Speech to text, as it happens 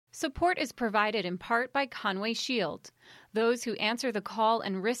Support is provided in part by Conway Shield. Those who answer the call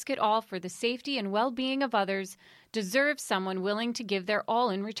and risk it all for the safety and well-being of others deserve someone willing to give their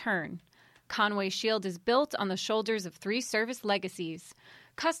all in return. Conway Shield is built on the shoulders of 3 service legacies.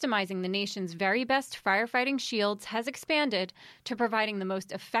 Customizing the nation's very best firefighting shields has expanded to providing the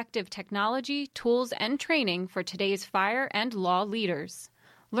most effective technology, tools, and training for today's fire and law leaders.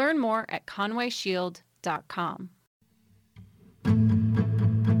 Learn more at conwayshield.com.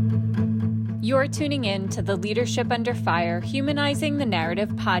 You're tuning in to the Leadership Under Fire Humanizing the Narrative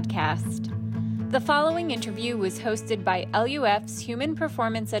podcast. The following interview was hosted by LUF's Human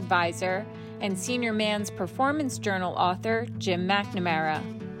Performance Advisor and Senior Man's Performance Journal author, Jim McNamara.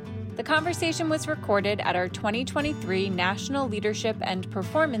 The conversation was recorded at our 2023 National Leadership and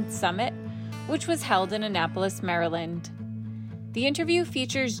Performance Summit, which was held in Annapolis, Maryland. The interview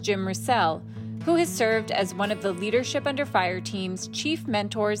features Jim Roussell, who has served as one of the Leadership Under Fire team's chief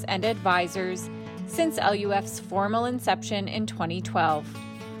mentors and advisors since LUF's formal inception in 2012.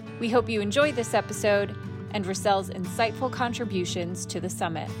 We hope you enjoy this episode and Roussell's insightful contributions to the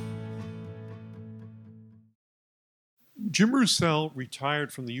summit. Jim Roussell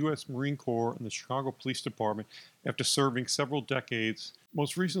retired from the U.S. Marine Corps and the Chicago Police Department after serving several decades.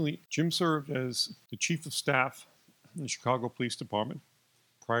 Most recently, Jim served as the Chief of Staff in the Chicago Police Department.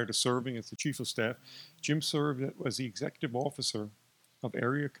 Prior to serving as the Chief of Staff, Jim served as the Executive Officer of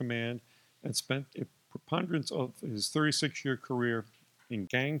Area Command and spent a preponderance of his 36-year career in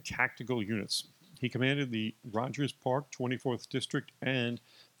gang tactical units. He commanded the Rogers Park 24th District and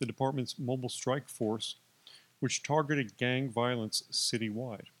the department's Mobile Strike Force, which targeted gang violence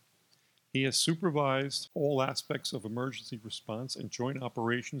citywide. He has supervised all aspects of emergency response and joint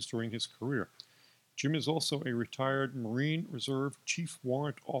operations during his career. Jim is also a retired Marine Reserve Chief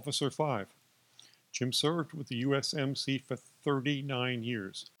Warrant Officer 5. Jim served with the USMC for 39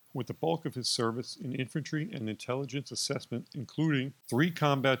 years, with the bulk of his service in infantry and intelligence assessment, including 3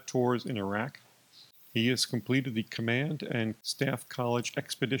 combat tours in Iraq. He has completed the Command and Staff College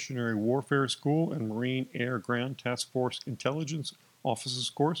Expeditionary Warfare School and Marine Air Ground Task Force Intelligence Officers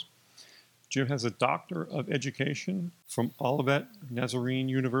course. Jim has a Doctor of Education from Olivet Nazarene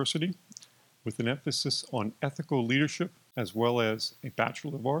University, with an emphasis on ethical leadership, as well as a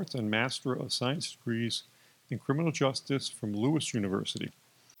Bachelor of Arts and Master of Science degrees in Criminal Justice from Lewis University.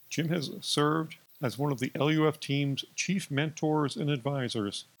 Jim has served as one of the LUF team's chief mentors and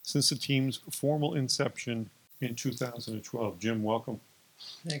advisors since the team's formal inception in 2012. Jim, welcome.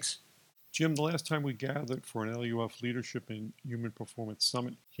 Thanks. Jim, the last time we gathered for an LUF Leadership and Human Performance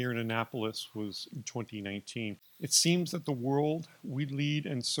Summit here in Annapolis was in 2019. It seems that the world we lead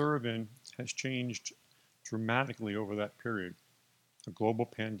and serve in has changed dramatically over that period. A global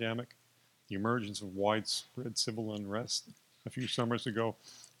pandemic, the emergence of widespread civil unrest a few summers ago,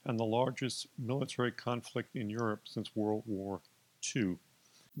 and the largest military conflict in Europe since World War II.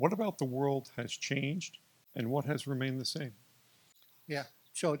 What about the world has changed, and what has remained the same? Yeah,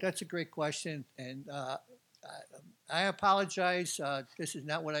 so that's a great question, and I apologize. This is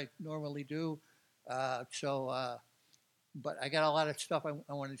not what I normally do, but I got a lot of stuff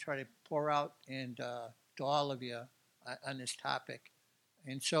I want to try to pour out and to all of you on this topic.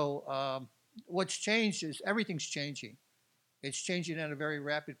 And so what's changed is everything's changing. It's changing at a very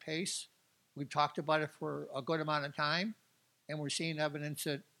rapid pace. We've talked about it for a good amount of time, and we're seeing evidence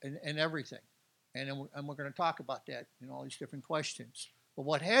in everything. And we're going to talk about that in all these different questions. But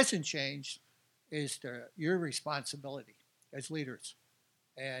what hasn't changed is your responsibility as leaders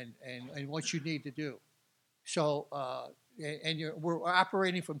and what you need to do. So, we're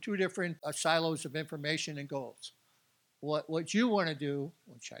operating from 2 different silos of information and goals. What you want to do,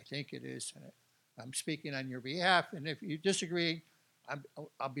 which I think it is, and I'm speaking on your behalf, and if you disagree,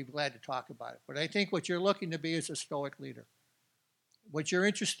 I'll be glad to talk about it. But I think what you're looking to be is a stoic leader. What you're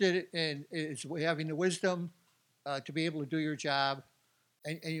interested in is having the wisdom to be able to do your job,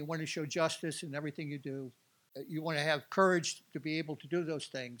 and you want to show justice in everything you do. You want to have courage to be able to do those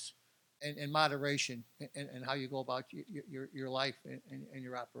things, and moderation in how you go about your life and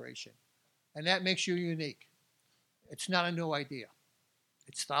your operation. And that makes you unique. It's not a new idea.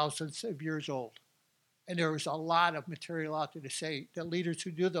 It's thousands of years old. And there is a lot of material out there to say that leaders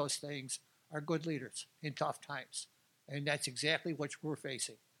who do those things are good leaders in tough times. And that's exactly what we're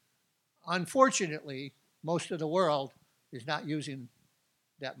facing. Unfortunately, most of the world is not using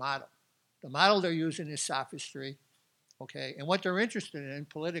that model. The model they're using is sophistry, okay? And what they're interested in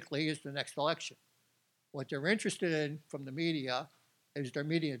politically is the next election. What they're interested in from the media is their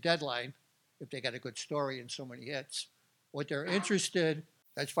media deadline, if they got a good story and so many hits. What they're interested,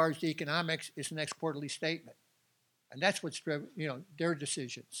 as far as the economics, is the next quarterly statement. And that's what's driven, their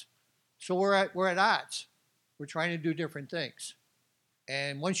decisions. So we're at odds. We're trying to do different things.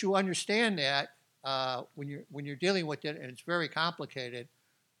 And once you understand that, when you're dealing with it, and it's very complicated,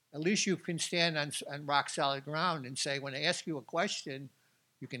 at least you can stand on rock solid ground and say, when they ask you a question,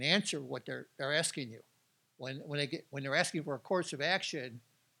 you can answer what they're asking you. When they're asking for a course of action,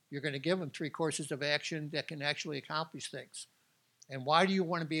 you're going to give them 3 courses of action that can actually accomplish things. And why do you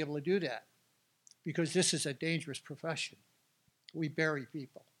want to be able to do that? Because this is a dangerous profession. We bury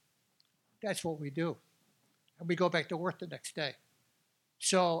people. That's what we do. And we go back to work the next day.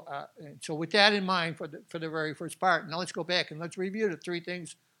 So with that in mind for the very first part, now let's go back and let's review the 3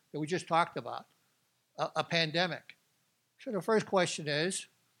 things that we just talked about. A pandemic. So the first question is,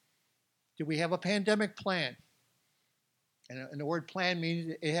 do we have a pandemic plan? And the word plan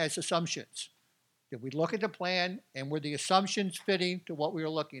means it has assumptions. Did we look at the plan and were the assumptions fitting to what we were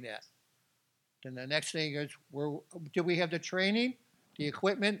looking at? Then the next thing is, did we have the training, the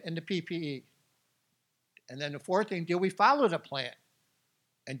equipment, and the PPE? And then the 4th thing, did we follow the plan?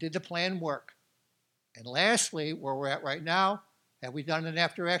 And did the plan work? And lastly, where we're at right now, have we done an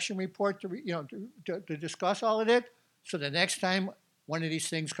after-action report to discuss all of it? So the next time one of these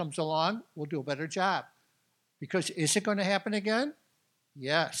things comes along, we'll do a better job. Because is it going to happen again?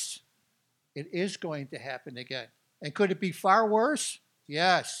 Yes, it is going to happen again. And could it be far worse?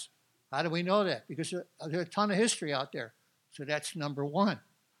 Yes. How do we know that? Because there's a ton of history out there. So that's number 1.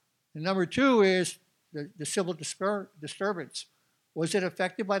 And number 2 is the civil disturbance. Was it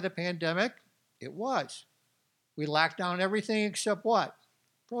affected by the pandemic? It was. We locked down everything except what?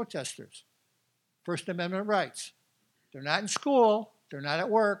 Protesters. First Amendment rights. They're not in school, they're not at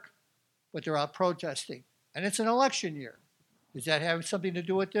work, but they're out protesting. And it's an election year. Does that have something to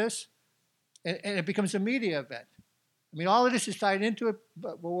do with this? And it becomes a media event. I mean, all of this is tied into it,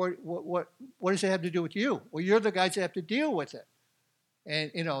 but what does it have to do with you? Well, you're the guys that have to deal with it.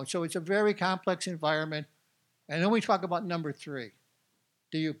 And, so it's a very complex environment. And then we talk about number 3,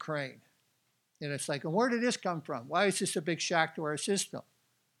 the Ukraine. And it's like, where did this come from? Why is this a big shock to our system?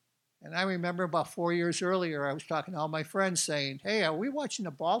 And I remember about 4 years earlier, I was talking to all my friends saying, hey, are we watching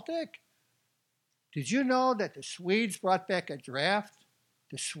the Baltic? Did you know that the Swedes brought back a draft?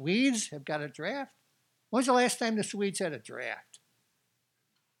 The Swedes have got a draft? When's the last time the Swedes had a draft?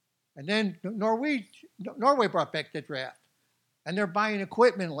 And then Norway brought back the draft. And they're buying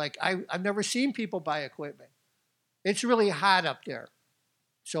equipment like I've never seen people buy equipment. It's really hot up there.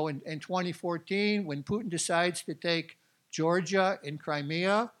 So in 2014, when Putin decides to take Georgia and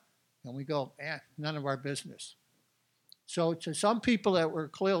Crimea, and we go, none of our business. So to some people that were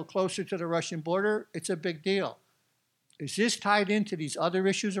closer to the Russian border, it's a big deal. Is this tied into these other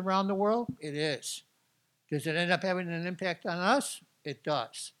issues around the world? It is. Does it end up having an impact on us? It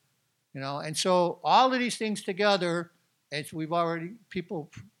does. And so all of these things together, as people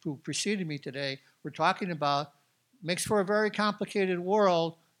who preceded me today were talking about, makes for a very complicated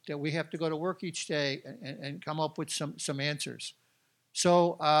world that we have to go to work each day and come up with some answers.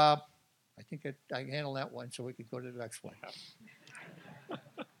 So I think I handled that one, so we could go to the next one.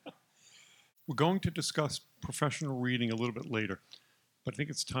 We're going to discuss professional reading a little bit later, but I think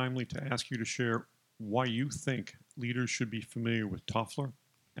it's timely to ask you to share why you think leaders should be familiar with Toffler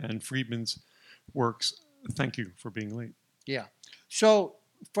and Friedman's works. Thank you for being late. Yeah. So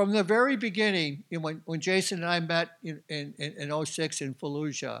from the very beginning, when Jason and I met in 06 in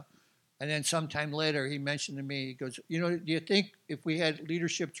Fallujah, and then sometime later he mentioned to me, he goes, do you think if we had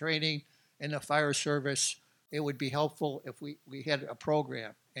leadership training in the fire service, it would be helpful if we had a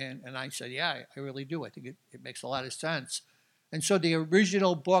program? And I said, yeah, I really do. I think it makes a lot of sense. And so the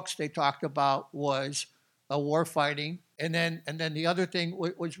original books they talked about was war fighting. And then the other thing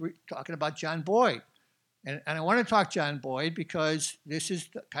was talking about John Boyd. And I want to talk John Boyd because this is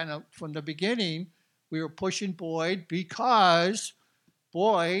kind of from the beginning, we were pushing Boyd because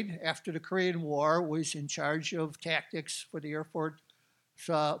Boyd, after the Korean War, was in charge of tactics for the Air Force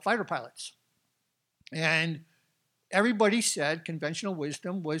fighter pilots. And everybody said conventional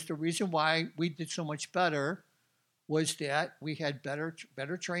wisdom was the reason why we did so much better was that we had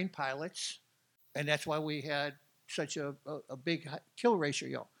better trained pilots, and that's why we had such a big kill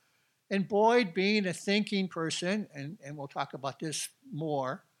ratio. And Boyd, being a thinking person, and we'll talk about this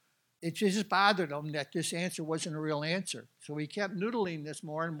more, it just bothered him that this answer wasn't a real answer. So he kept noodling this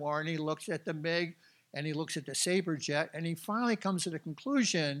more and more, and he looks at the MiG, and he looks at the Sabre jet, and he finally comes to the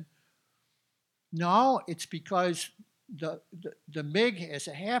conclusion, no, it's because the MiG has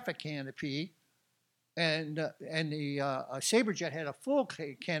a half a canopy, and the Sabre jet had a full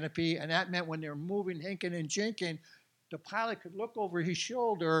canopy, and that meant when they were moving, hinking and jinking, the pilot could look over his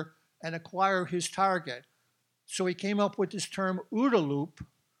shoulder and acquire his target. So he came up with this term OODA loop,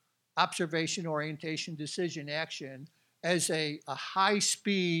 observation, orientation, decision, action, as a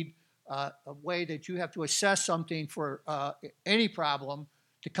high-speed way that you have to assess something for any problem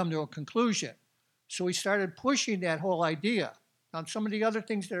to come to a conclusion. So we started pushing that whole idea. Now, some of the other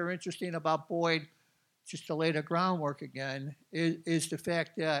things that are interesting about Boyd, just to lay the groundwork again, is the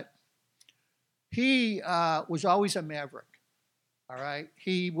fact that he was always a maverick, all right?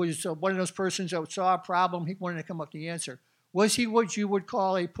 He was one of those persons that saw a problem, he wanted to come up with the answer. Was he what you would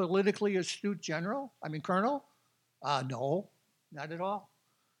call a politically astute colonel? No, not at all.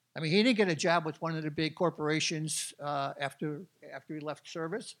 I mean, he didn't get a job with one of the big corporations after he left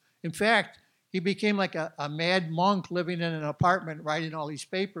service. In fact, he became like a mad monk living in an apartment, writing all these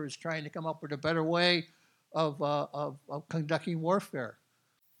papers, trying to come up with a better way of conducting warfare.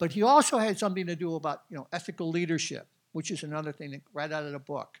 But he also had something to do about ethical leadership, which is another thing right out of the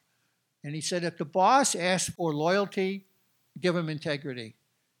book. And he said, if the boss asks for loyalty, give him integrity.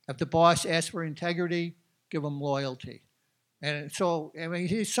 If the boss asks for integrity, give him loyalty. And so, I mean,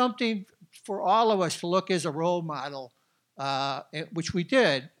 he's something for all of us to look as a role model, which we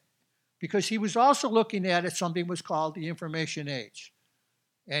did, because he was also looking at something was called the information age.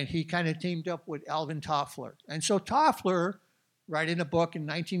 And he kind of teamed up with Alvin Toffler. And so Toffler, writing a book in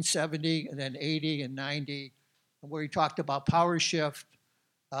 1970 and then 80 and 90, where he talked about power shift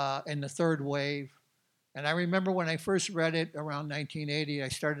and the third wave. And I remember when I first read it around 1980, I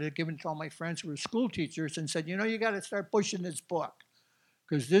started giving it to all my friends who were school teachers and said, you got to start pushing this book,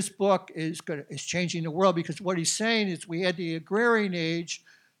 because this book is changing the world. Because what he's saying is we had the agrarian age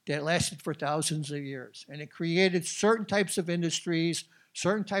that lasted for thousands of years, and it created certain types of industries,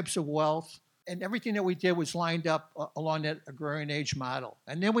 certain types of wealth, and everything that we did was lined up along that agrarian age model.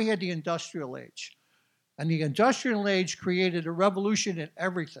 And then we had the industrial age, and the industrial age created a revolution in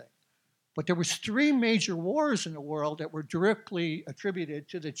everything. But there was 3 major wars in the world that were directly attributed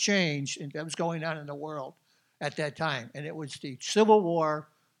to the change that was going on in the world at that time. And it was the Civil War,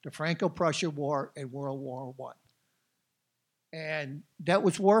 the Franco-Prussian War, and World War I. And that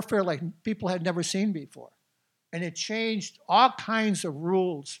was warfare like people had never seen before. And it changed all kinds of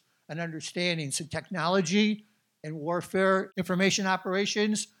rules and understandings in technology and warfare, information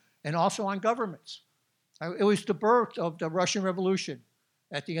operations, and also on governments. It was the birth of the Russian Revolution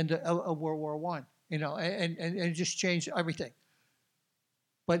at the end of World War I, and it just changed everything.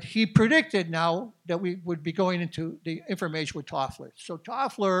 But he predicted now that we would be going into the information with Toffler. So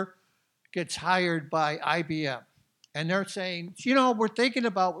Toffler gets hired by IBM. And they're saying, we're thinking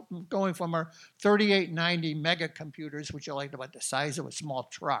about going from our 3890 mega computers, which are like about the size of a small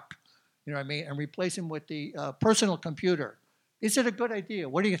truck, and replace them with the personal computer. Is it a good idea?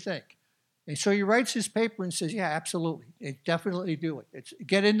 What do you think? And so he writes his paper and says, yeah, absolutely. Definitely do it.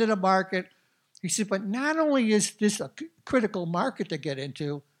 Get into the market. He said, but not only is this a critical market to get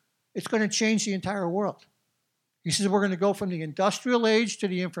into, it's going to change the entire world. He says, we're going to go from the industrial age to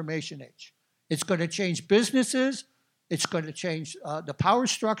the information age. It's going to change businesses. It's going to change the power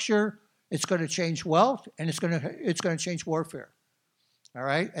structure. It's going to change wealth, and it's going to change warfare. All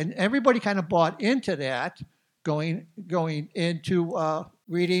right, and everybody kind of bought into that, going into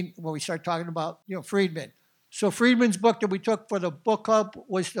reading when we start talking about Friedman. So Friedman's book that we took for the book club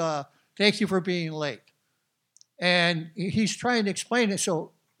was "Thank You for Being Late," and he's trying to explain it.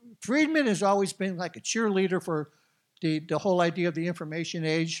 So Friedman has always been like a cheerleader for the whole idea of the information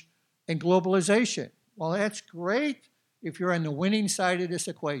age and globalization. Well, that's great if you're on the winning side of this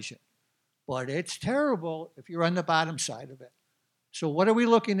equation, but it's terrible if you're on the bottom side of it. So what are we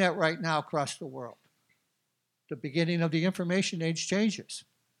looking at right now across the world? The beginning of the information age changes,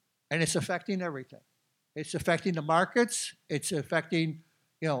 and it's affecting everything. It's affecting the markets. It's affecting,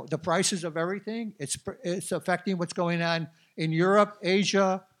 the prices of everything. It's affecting what's going on in Europe,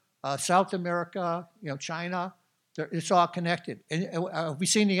 Asia, South America, China. It's all connected. And have we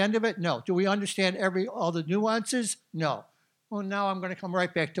seen the end of it? No. Do we understand all the nuances? No. Well, now I'm going to come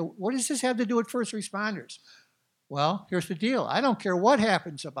right back to, what does this have to do with first responders? Well, here's the deal. I don't care what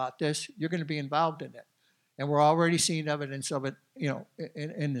happens about this. You're going to be involved in it. And we're already seeing evidence of it,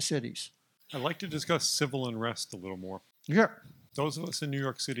 in the cities. I'd like to discuss civil unrest a little more. Yeah. Those of us in New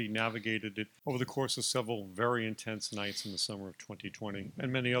York City navigated it over the course of several very intense nights in the summer of 2020,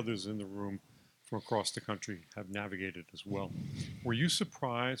 and many others in the room from across the country have navigated as well. Were you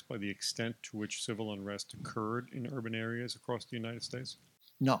surprised by the extent to which civil unrest occurred in urban areas across the United States?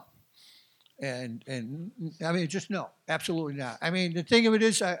 No. And I mean, just no, absolutely not. I mean, the thing of it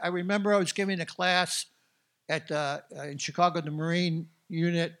is, I remember I was giving a class in Chicago. The Marine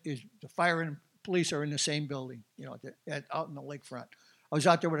unit is the fire and police are in the same building, out in the lakefront. I was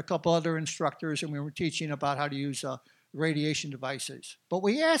out there with a couple other instructors, and we were teaching about how to use radiation devices. But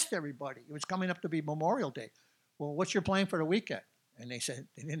we asked everybody. It was coming up to be Memorial Day. Well, what's your plan for the weekend? And they said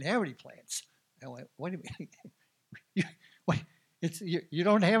they didn't have any plans. I went, what do you mean? You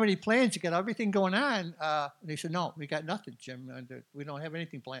don't have any plans. You got everything going on. And they said, no, we got nothing, Jim. We don't have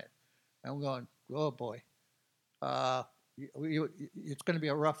anything planned. And I'm going, oh, boy. It's going to be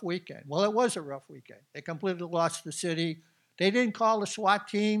a rough weekend. Well, it was a rough weekend. They completely lost the city. They didn't call the SWAT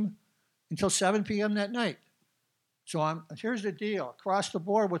team until 7 p.m. that night. So here's the deal. Across the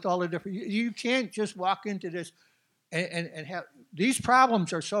board with all the different, you can't just walk into this and have, these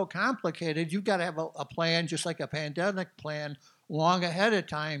problems are so complicated, you've got to have a plan, just like a pandemic plan, long ahead of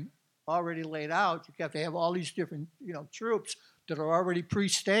time, already laid out. You have to have all these different, troops that are already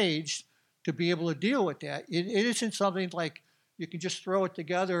pre-staged to be able to deal with that. It isn't something like you can just throw it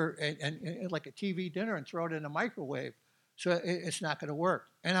together and like a TV dinner and throw it in a microwave. So it's not going to work.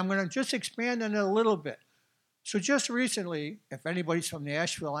 And I'm going to just expand on it a little bit. So just recently, if anybody's from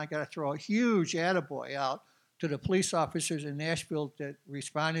Nashville, I got to throw a huge attaboy out to the police officers in Nashville that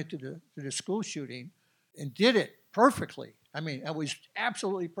responded to the school shooting and did it perfectly. I mean, it was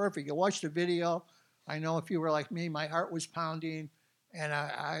absolutely perfect. You watch the video. I know if you were like me, my heart was pounding, and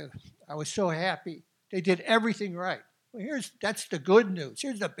I was so happy. They did everything right. Well, that's the good news.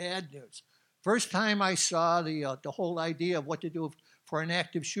 Here's the bad news. First time I saw the whole idea of what to do for an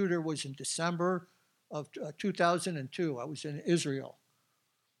active shooter was in December of 2002. I was in Israel,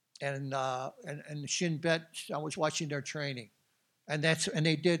 and Shin Bet. I was watching their training, and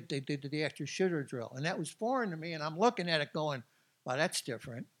they did the active shooter drill, and that was foreign to me. And I'm looking at it going, "Wow, that's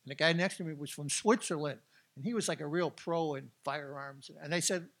different." And the guy next to me was from Switzerland, and he was like a real pro in firearms. And I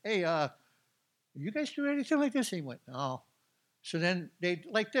said, "Hey, you guys do anything like this?" And he went, "No." So then they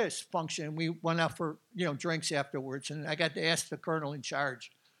like this function. We went out for drinks afterwards, and I got to ask the colonel in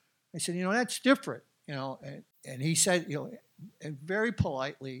charge. I said, "That's different." And he said, and very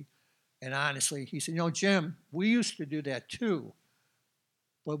politely and honestly, he said, "Jim, we used to do that too,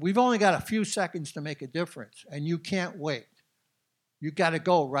 but we've only got a few seconds to make a difference, and you can't wait. You got to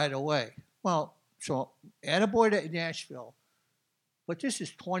go right away." Well, so attaboy to Nashville, but this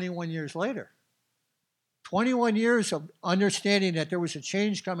is 21 years later. 21 years of understanding that there was a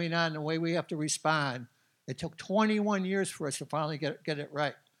change coming on in the way we have to respond. It took 21 years for us to finally get it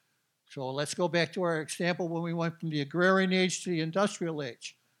right. So let's go back to our example when we went from the agrarian age to the industrial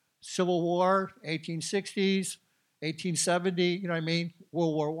age. Civil War, 1860s, 1870,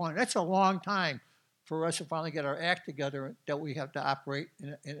 World War I. That's a long time for us to finally get our act together that we have to operate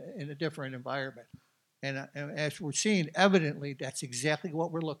in a different environment. And as we're seeing, evidently, that's exactly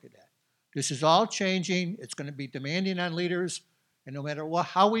what we're looking at. This is all changing. It's going to be demanding on leaders. And no matter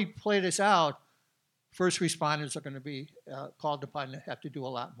how we play this out, first responders are going to be called upon to have to do a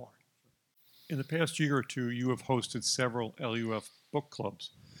lot more. In the past year or two, you have hosted several LUF book clubs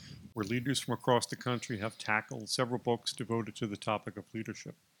where leaders from across the country have tackled several books devoted to the topic of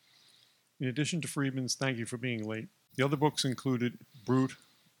leadership. In addition to Friedman's Thank You for Being Late, the other books included Brute,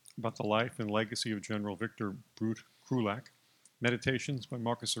 about the life and legacy of General Victor Brute Krulak, Meditations by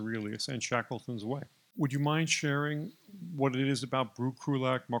Marcus Aurelius, and Shackleton's Way. Would you mind sharing what it is about Brute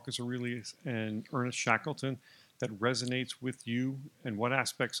Krulak, Marcus Aurelius, and Ernest Shackleton that resonates with you, and what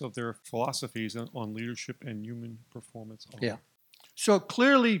aspects of their philosophies on leadership and human performance are? Yeah. So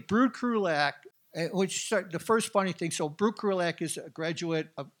clearly, Brute Krulak, which the first funny thing, so Brute Krulak is a graduate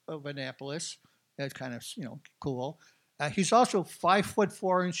of Annapolis. That's kind of, cool. He's also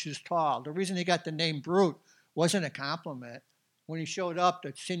 5'4" tall. The reason he got the name Brute wasn't a compliment. When he showed up,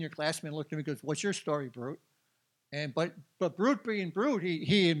 the senior classman looked at me and goes, "What's your story, Brute?" But Brute being Brute,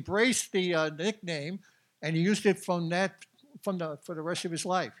 he embraced the nickname, and he used it for the rest of his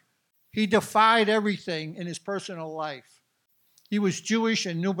life. He defied everything in his personal life. He was Jewish,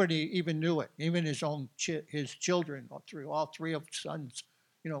 and nobody even knew it. Even his children, all three of his sons,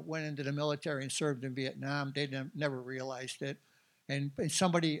 went into the military and served in Vietnam. They never realized it. And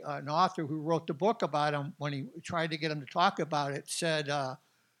somebody, an author who wrote the book about him, when he tried to get him to talk about it, said,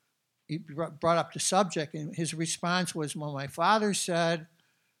 he brought up the subject, and his response was, "Well, my father said,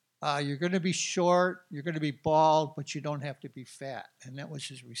 you're going to be short, you're going to be bald, but you don't have to be fat." And that was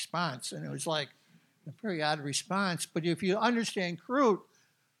his response. And it was like a very odd response. But if you understand Brute,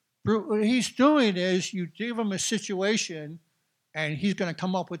 what he's doing is you give him a situation, and he's going to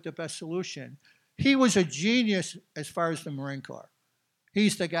come up with the best solution. He was a genius as far as the Marine Corps.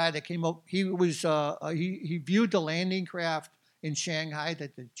 He's the guy that came up. He was he viewed the landing craft in Shanghai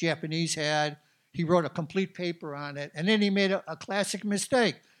that the Japanese had. He wrote a complete paper on it, and then he made a classic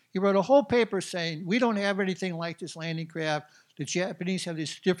mistake. He wrote a whole paper saying, "We don't have anything like this landing craft. The Japanese have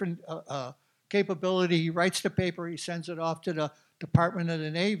this different capability. He writes the paper, he sends it off to the Department of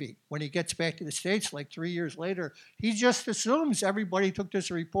the Navy. When he gets back to the States, like 3 years later, he just assumes everybody took this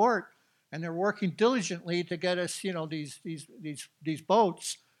report and they're working diligently to get us, these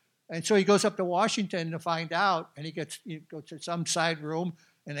boats. And so he goes up to Washington to find out, and he goes to some side room,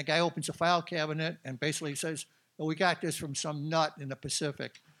 and the guy opens a file cabinet and basically says, well, we got this from some nut in the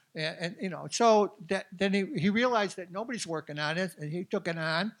Pacific. So then he realized that nobody's working on it, and he took it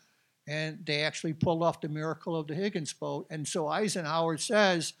on, and they actually pulled off the miracle of the Higgins boat. And so Eisenhower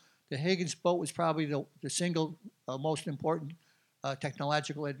says the Higgins boat was probably the single most important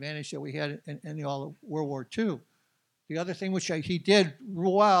technological advantage that we had in all of World War II. The other thing which he did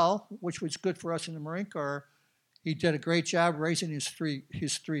well, which was good for us in the Marine Corps, he did a great job raising his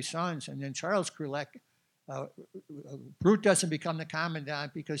three sons. And then Charles Krulak, Brute doesn't become the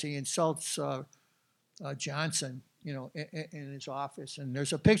commandant because he insults Johnson, in his office. And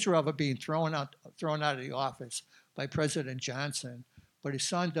there's a picture of it being thrown out of the office by President Johnson. But his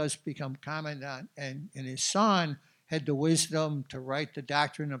son does become commandant, and his son had the wisdom to write the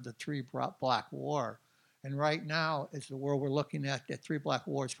doctrine of the three-block war. And right now, as the world we're looking at, that three-block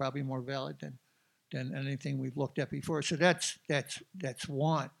war is probably more valid than anything we've looked at before. So that's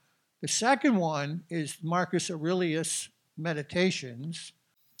one. The second one is Marcus Aurelius' Meditations.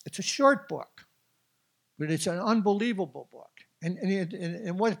 It's a short book, but it's an unbelievable book.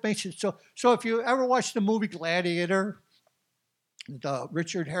 And what makes it so if you ever watch the movie Gladiator, the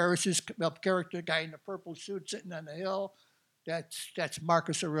Richard Harris's character, the guy in the purple suit sitting on the hill, that's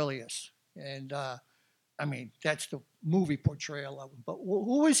Marcus Aurelius. And that's the movie portrayal of him. But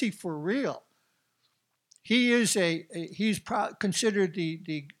who is he for real? He is he's considered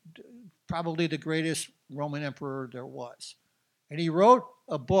probably the greatest Roman emperor there was. And he wrote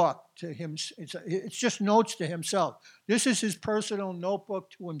a book to him. It's just notes to himself. This is his personal notebook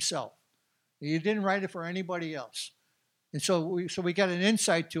to himself. He didn't write it for anybody else. And so we got an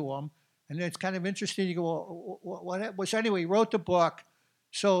insight to him. And it's kind of interesting. You go, well, what was anyway? He wrote the book.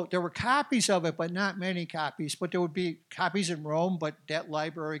 So there were copies of it, but not many copies. But there would be copies in Rome, but that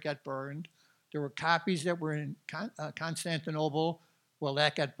library got burned. There were copies that were in Constantinople. Well,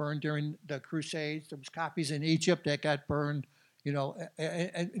 that got burned during the Crusades. There was copies in Egypt that got burned. And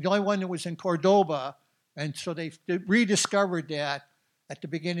the only one that was in Cordoba. And so they rediscovered that at the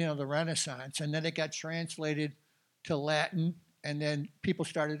beginning of the Renaissance. And then it got translated to Latin, and then people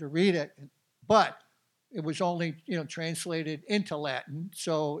started to read it. But it was only, translated into Latin,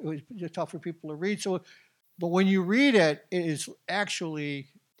 so it was tough for people to read. But when you read it, it is actually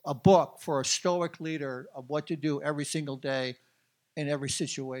a book for a stoic leader of what to do every single day in every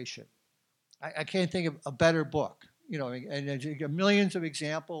situation. I can't think of a better book, and there's millions of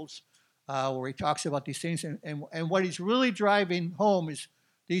examples where he talks about these things. And what he's really driving home is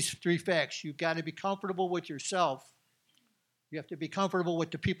these three facts. You've got to be comfortable with yourself. You have to be comfortable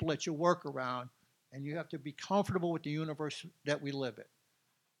with the people that you work around. And you have to be comfortable with the universe that we live in.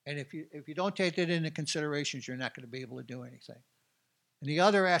 And if you don't take that into consideration, you're not going to be able to do anything. And the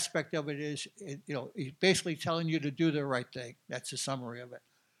other aspect of it is, he's basically telling you to do the right thing. That's the summary of it.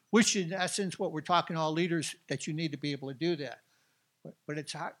 Which, in essence, what we're talking to all leaders, that you need to be able to do that. But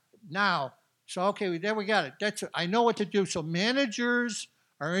it's hard now. So, okay, there we got it. I know what to do. So managers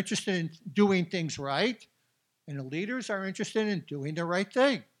are interested in doing things right, and the leaders are interested in doing the right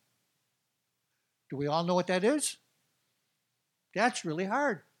thing. Do we all know what that is? That's really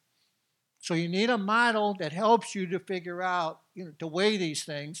hard. So you need a model that helps you to figure out, to weigh these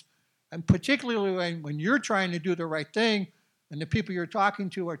things. And particularly when you're trying to do the right thing and the people you're talking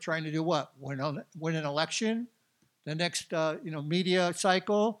to are trying to do what? Win an election, the next media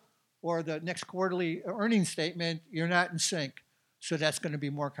cycle, or the next quarterly earnings statement, you're not in sync. So that's going to be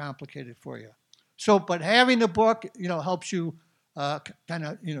more complicated for you. So, but having the book, helps you kind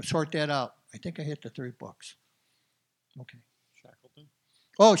of, sort that out. I think I hit the 3 books. Okay.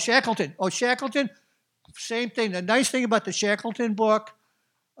 Shackleton. Same thing. The nice thing about the Shackleton book,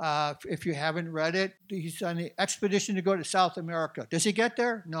 if you haven't read it, he's on the expedition to go to South America. Does he get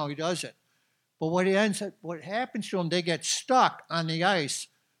there? No, he doesn't. But what happens to him, they get stuck on the ice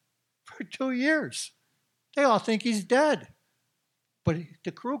for 2 years. They all think he's dead. But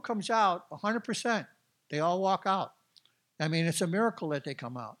the crew comes out 100%. They all walk out. I mean, it's a miracle that they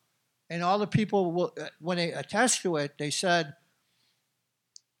come out. And all the people, when they attest to it, they said,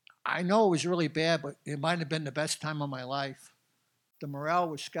 I know it was really bad, but it might have been the best time of my life. The morale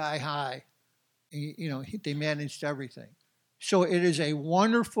was sky high. They managed everything. So it is a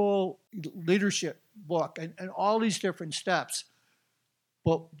wonderful leadership book, and all these different steps.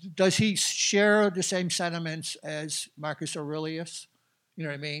 But does he share the same sentiments as Marcus Aurelius? You know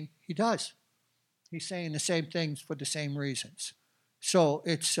what I mean? He does. He's saying the same things for the same reasons. So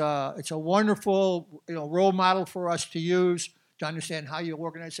it's a wonderful role model for us to use to understand how you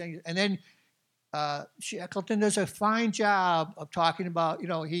organize things. And then Shackleton does a fine job of talking about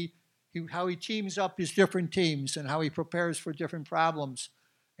how he teams up his different teams and how he prepares for different problems.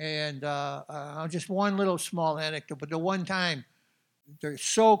 And just one little small anecdote, but the one time they're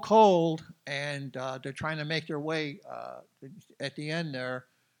so cold and they're trying to make their way at the end there,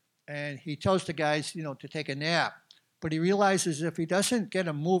 and he tells the guys, to take a nap. But he realizes if he doesn't get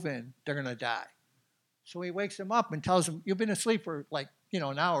them moving, they're going to die. So he wakes them up and tells them, you've been asleep for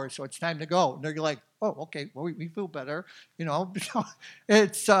an hour, so it's time to go. And they're like, oh, okay, well, we feel better.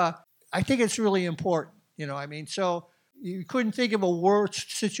 It's, I think it's really important, so you couldn't think of a worse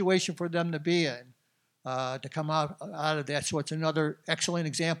situation for them to be in, to come out of that. So it's another excellent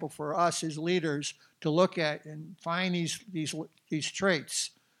example for us as leaders to look at and find these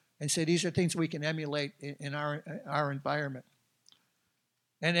traits and say these are things we can emulate in our environment.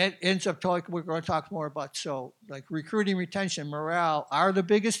 And it ends up we're going to talk more about, so like recruiting, retention, morale are the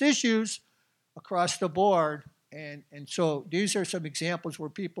biggest issues across the board. And so these are some examples where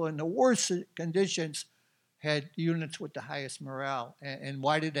people in the worst conditions had units with the highest morale. And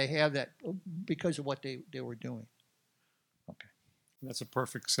why did they have that? Because of what they were doing. Okay. That's a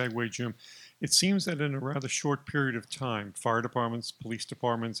perfect segue, Jim. It seems that in a rather short period of time, fire departments, police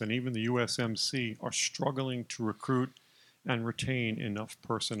departments, and even the USMC are struggling to recruit and retain enough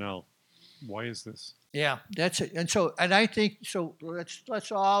personnel. Why is this? Yeah, that's it. And I think, so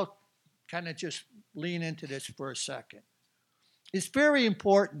let's all kind of just lean into this for a second. It's very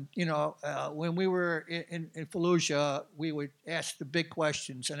important, when we were in Fallujah, we would ask the big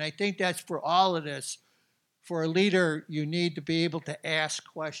questions. And I think that's for all of this. For a leader, you need to be able to ask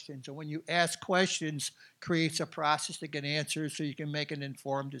questions. And when you ask questions, creates a process to get answers so you can make an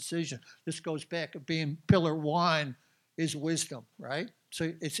informed decision. This goes back to being pillar one is wisdom, right?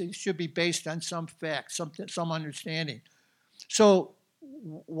 So it should be based on some facts, some understanding. So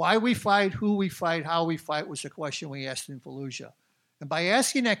why we fight, who we fight, how we fight was the question we asked in Fallujah. And by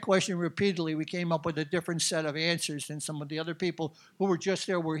asking that question repeatedly, we came up with a different set of answers than some of the other people who were just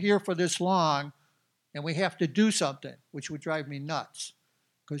there. We're here for this long, and we have to do something, which would drive me nuts.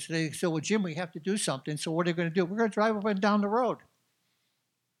 Because they said, well, Jim, we have to do something, so what are they going to do? We're going to drive up and down the road.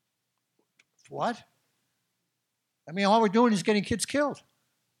 What? I mean, all we're doing is getting kids killed.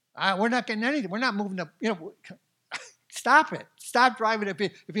 We're not getting anything. We're not moving up. Stop it. Stop driving.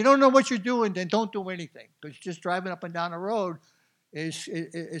 If you don't know what you're doing, then don't do anything. Because just driving up and down the road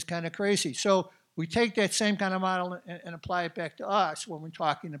is kind of crazy. So we take that same kind of model and apply it back to us when we're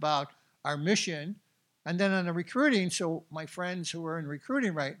talking about our mission. And then on the recruiting, so my friends who are in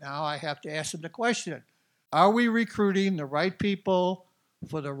recruiting right now, I have to ask them the question, are we recruiting the right people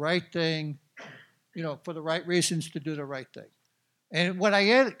for the right thing, for the right reasons to do the right thing? And what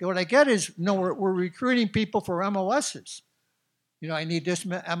I get is, we're recruiting people for MOSs. I need this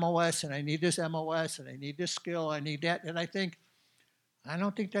MOS, and I need this MOS, and I need this skill, I need that. And I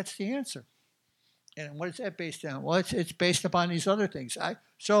don't think that's the answer. And what is that based on? Well, it's based upon these other things. I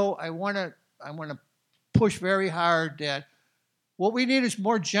want to push very hard that what we need is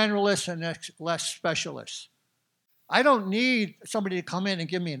more generalists and less specialists. I don't need somebody to come in and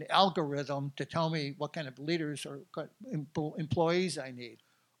give me an algorithm to tell me what kind of leaders or employees I need.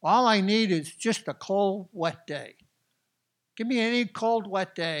 All I need is just a cold, wet day. Give me any cold,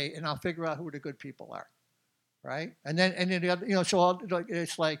 wet day, and I'll figure out who the good people are, right? And then the other, so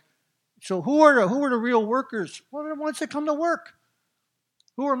it's like, so who are the real workers? Well, they're the ones that come to work.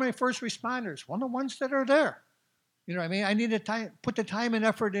 Who are my first responders? Well, the ones that are there. You know what I mean? I need to put the time and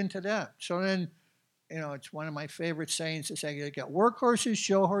effort into them. So then, it's one of my favorite sayings to say, you got workhorses,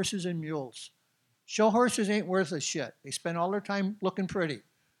 show horses, and mules. Show horses ain't worth a shit. They spend all their time looking pretty.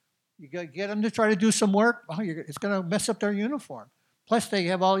 You got to get them to try to do some work. Oh, it's going to mess up their uniform. Plus, they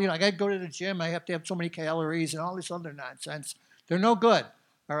have all, I got to go to the gym. I have to have so many calories and all this other nonsense. They're no good,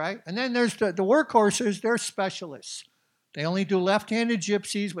 all right? And then there's the workhorses. They're specialists. They only do left-handed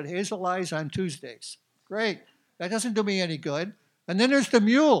gypsies with hazel eyes on Tuesdays. Great. That doesn't do me any good. And then there's the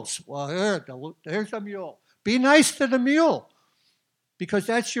mules. Well, there's the mule. Be nice to the mule because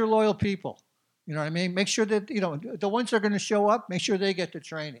that's your loyal people. You know what I mean? Make sure that, the ones that are going to show up, make sure they get the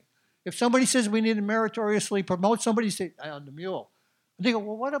training. If somebody says we need to meritoriously promote somebody, say, on the mule. And they go,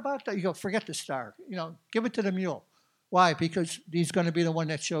 well, what about that? You go, forget the star. Give it to the mule. Why? Because he's going to be the one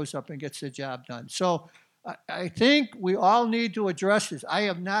that shows up and gets the job done. So I think we all need to address this. I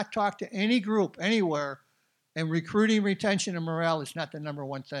have not talked to any group anywhere And recruiting, retention, and morale is not the number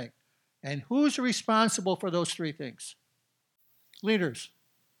one thing. And who's responsible for those three things? Leaders.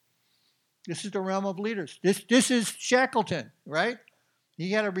 This is the realm of leaders. This is Shackleton, right?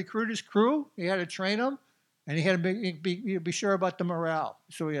 He had to recruit his crew. He had to train them. And he had to be sure about the morale.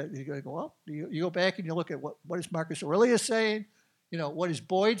 So you go, well, you go back and you look at what is Marcus Aurelius saying? What is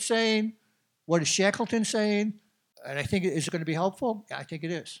Boyd saying? What is Shackleton saying? And I think, is it going to be helpful? I think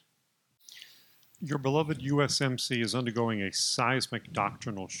it is. Your beloved USMC is undergoing a seismic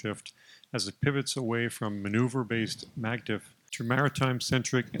doctrinal shift as it pivots away from maneuver-based MAGDIF to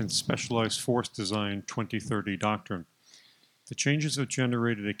maritime-centric and specialized force design 2030 doctrine. The changes have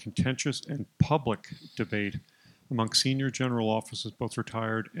generated a contentious and public debate among senior general officers, both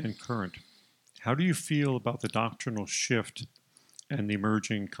retired and current. How do you feel about the doctrinal shift and the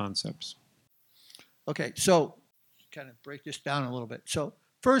emerging concepts? Okay, so kind of break this down a little bit. So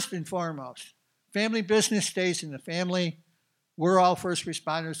first and foremost, family business stays in the family. We're all first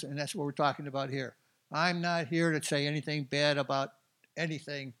responders, and that's what we're talking about here. I'm not here to say anything bad about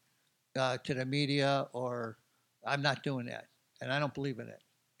anything to the media, or I'm not doing that, and I don't believe in it.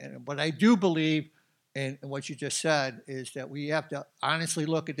 And what I do believe in what you just said is that we have to honestly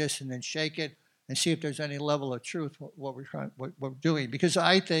look at this and then shake it and see if there's any level of truth what we're doing. Because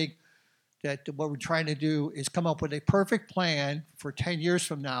I think that what we're trying to do is come up with a perfect plan for 10 years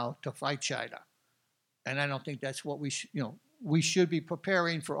from now to fight China. And I don't think that's what we should be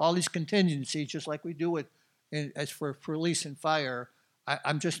preparing for all these contingencies, just like we do as for police and fire.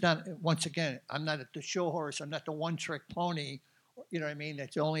 I'm just not, once again, I'm not the show horse. I'm not the one-trick pony,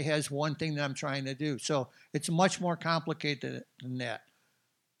 that only has one thing that I'm trying to do. So it's much more complicated than that.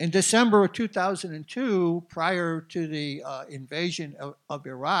 In December of 2002, prior to the invasion of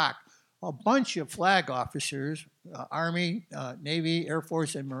Iraq, a bunch of flag officers, Army, Navy, Air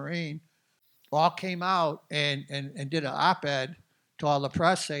Force, and Marine, all came out and did an op-ed to all the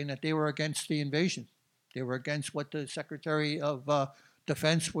press saying that they were against the invasion. They were against what the Secretary of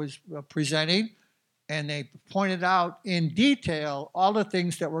Defense was presenting, and they pointed out in detail all the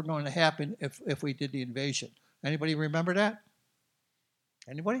things that were going to happen if we did the invasion. Anybody remember that?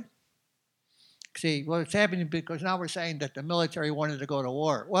 Anybody? See, well, it's happening because now we're saying that the military wanted to go to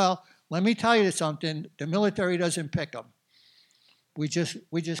war. Well, let me tell you something. The military doesn't pick them. We just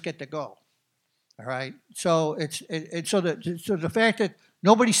get to go. All right. So so the fact that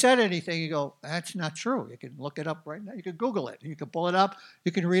nobody said anything, you go, that's not true. You can look it up right now. You can Google it. You can pull it up.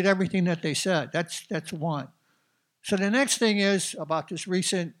 You can read everything that they said. That's one. So the next thing is about this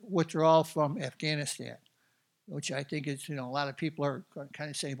recent withdrawal from Afghanistan, which I think is, a lot of people are kind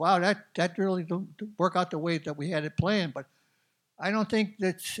of saying, wow, that really didn't work out the way that we had it planned. But I don't think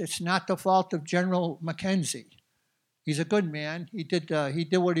it's not the fault of General McKenzie. He's a good man. He did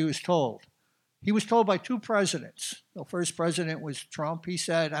what he was told. He was told by two presidents. The first president was Trump. He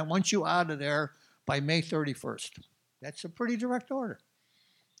said, I want you out of there by May 31st. That's a pretty direct order.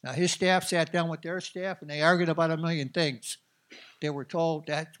 Now, his staff sat down with their staff, and they argued about a million things. They were told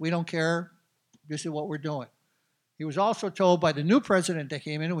that we don't care. This is what we're doing. He was also told by the new president that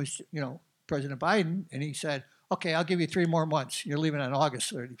came in, it was, President Biden, and he said, okay, I'll give you 3 more months. You're leaving on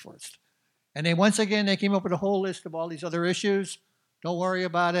August 31st. And they, once again, they came up with a whole list of all these other issues. Don't worry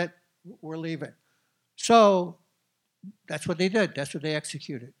about it. We're leaving. So that's what they did. That's what they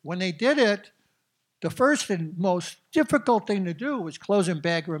executed. When they did it, the first and most difficult thing to do was closing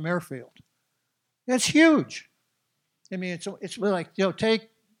Bagram Airfield. That's huge. I mean, it's like, take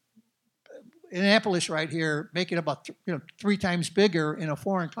Annapolis right here, make it about 3 times bigger in a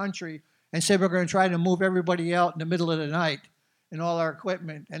foreign country, and say we're going to try to move everybody out in the middle of the night and all our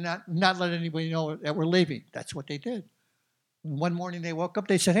equipment and not let anybody know that we're leaving. That's what they did. And one morning they woke up,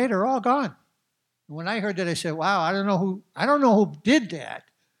 they said, hey, they're all gone. And when I heard that, I said, wow, I don't know who did that,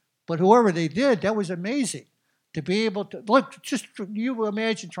 but whoever they did, that was amazing. To be able to, look, just you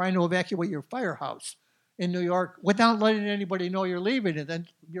imagine trying to evacuate your firehouse in New York without letting anybody know you're leaving, and then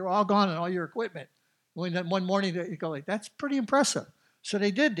you're all gone and all your equipment. When that one morning you go like, that's pretty impressive. So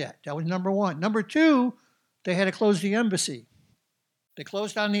they did that. That was number one. Number two, they had to close the embassy. They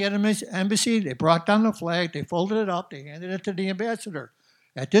closed down the embassy. They brought down the flag. They folded it up. They handed it to the ambassador.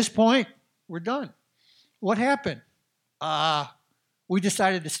 At this point, we're done. What happened? We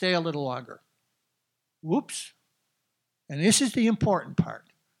decided to stay a little longer. Whoops. And this is the important part.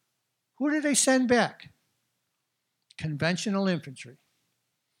 Who did they send back? Conventional infantry.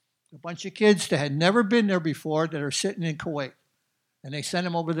 A bunch of kids that had never been there before that are sitting in Kuwait. And they sent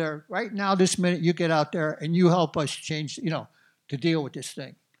them over there. Right now, this minute, you get out there and you help us change, to deal with this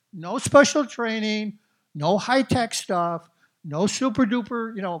thing. No special training, no high-tech stuff, no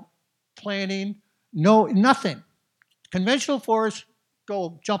super-duper, planning. No, nothing. Conventional force,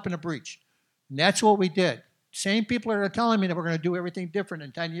 go jump in a breach. And that's what we did. Same people are telling me that we're going to do everything different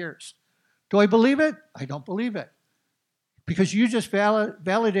in 10 years. Do I believe it? I don't believe it. Because you just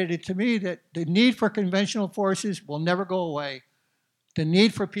validated to me that the need for conventional forces will never go away. The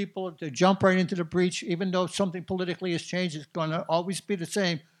need for people to jump right into the breach, even though something politically has changed, is going to always be the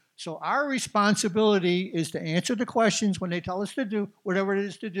same. So our responsibility is to answer the questions when they tell us to do whatever it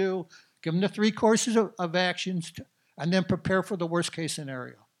is to do, give them the 3 courses of actions, and then prepare for the worst case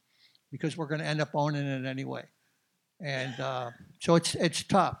scenario, because we're going to end up owning it anyway. And so it's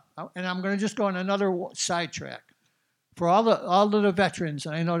tough. And I'm going to just go on another sidetrack. For all of the veterans,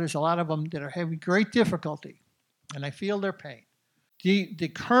 and I know there's a lot of them that are having great difficulty, and I feel their pain. The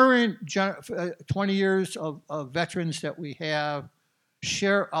current 20 years of veterans that we have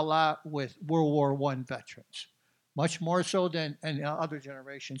share a lot with World War I veterans, much more so than other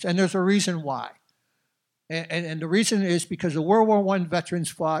generations. And there's a reason why. And the reason is because the World War I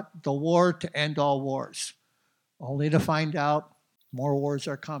veterans fought the war to end all wars, only to find out more wars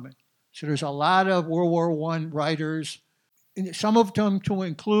are coming. So there's a lot of World War I writers, and some of them to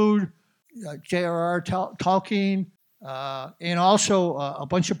include J.R.R. Tolkien, and also a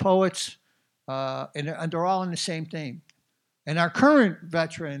bunch of poets, and they're all in the same thing. And our current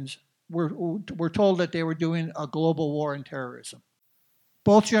veterans were told that they were doing a global war on terrorism.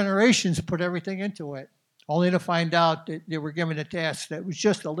 Both generations put everything into it, only to find out that they were given a task that was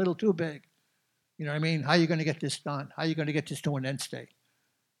just a little too big. You know what I mean? How are you going to get this done? How are you going to get this to an end state?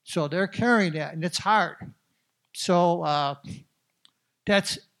 So they're carrying that, and it's hard. So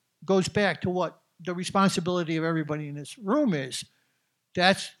that goes back to what the responsibility of everybody in this room is.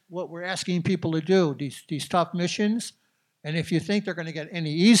 That's what we're asking people to do, these tough missions. And if you think they're going to get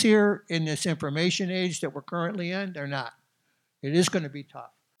any easier in this information age that we're currently in, they're not. It is going to be tough.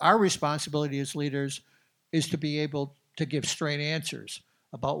 Our responsibility as leaders is to be able to give straight answers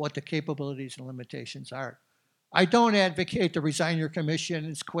about what the capabilities and limitations are. I don't advocate to resign your commission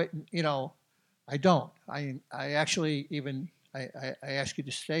and quit, I don't. I actually even, I ask you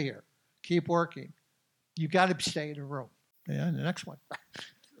to stay here. Keep working. You got to stay in the room. Yeah, the next one.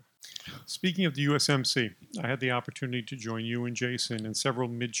 Speaking of the USMC, I had the opportunity to join you and Jason and several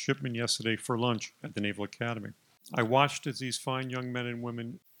midshipmen yesterday for lunch at the Naval Academy. I watched as these fine young men and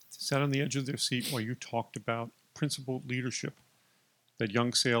women sat on the edge of their seat while you talked about principled leadership that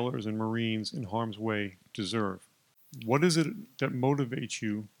young sailors and Marines in harm's way deserve. What is it that motivates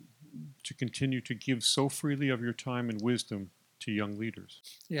you to continue to give so freely of your time and wisdom to young leaders?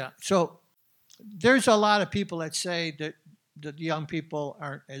 Yeah, so there's a lot of people that say that the young people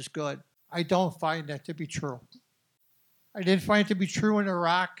aren't as good. I don't find that to be true. I didn't find it to be true in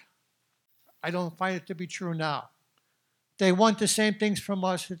Iraq. I don't find it to be true now. They want the same things from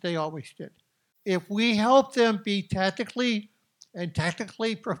us that they always did. If we help them be tactically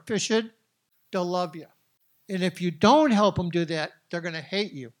proficient, they'll love you. And if you don't help them do that, they're going to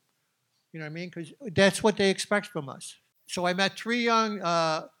hate you. You know what I mean? Because that's what they expect from us. So I met 3 young,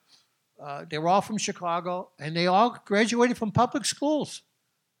 they were all from Chicago, and they all graduated from public schools.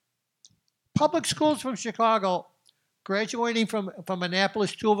 Public schools from Chicago, graduating from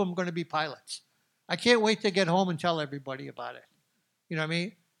Annapolis, 2 of them are going to be pilots. I can't wait to get home and tell everybody about it. You know what I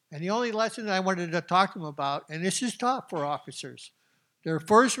mean? And the only lesson I wanted to talk to them about, and this is tough for officers, their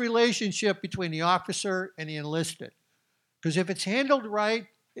first relationship between the officer and the enlisted. Because if it's handled right,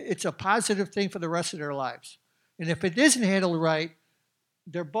 it's a positive thing for the rest of their lives. And if it isn't handled right,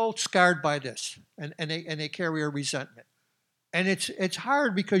 they're both scarred by this, and they carry a resentment. And it's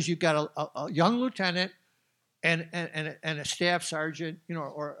hard because you've got a young lieutenant and a staff sergeant,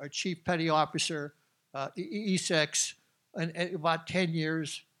 or a chief petty officer, E6, and about 10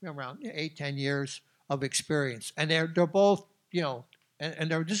 years, around 8-10 years of experience. And they're both,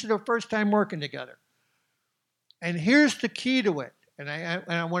 and this is their first time working together. And here's the key to it. And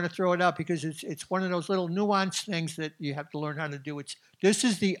I want to throw it out because it's one of those little nuanced things that you have to learn how to do. This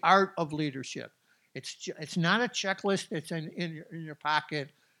is the art of leadership. It's not a checklist. It's in your pocket.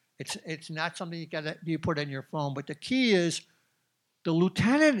 It's not something you put on your phone. But the key is the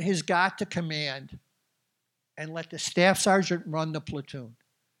lieutenant has got to command and let the staff sergeant run the platoon.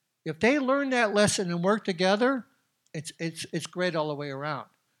 If they learn that lesson and work together, it's great all the way around.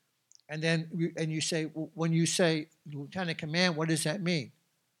 And then you say, when you say lieutenant command, what does that mean?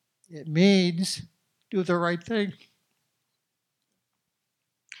 It means do the right thing.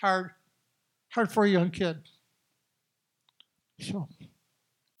 Hard for a young kid. So,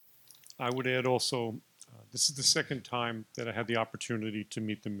 I would add also, this is the second time that I had the opportunity to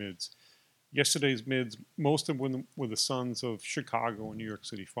meet the mids. Yesterday's mids, most of them were the sons of Chicago and New York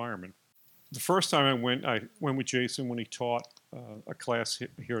City firemen. The first time I went with Jason when he taught a class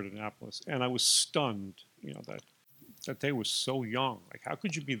here at Annapolis, and I was stunned, that they was so young. Like, how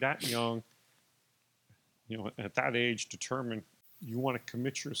could you be that young, at that age, determined you want to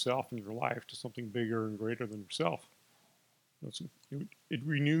commit yourself and your life to something bigger and greater than yourself? It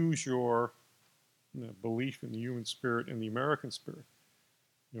renews your belief in the human spirit and the American spirit.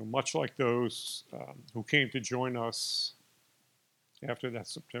 Much like those who came to join us after that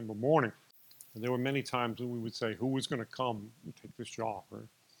September morning. And there were many times when we would say, who was going to come and take this job? Or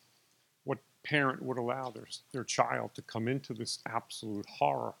what parent would allow their child to come into this absolute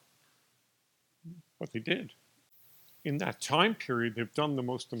horror? But they did. In that time period, they've done the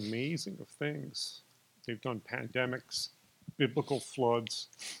most amazing of things. They've done pandemics, biblical floods,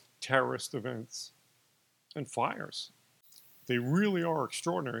 terrorist events, and fires. They really are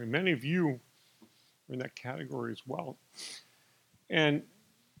extraordinary. Many of you are in that category as well. And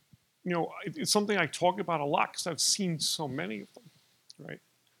it's something I talk about a lot because I've seen so many of them, right?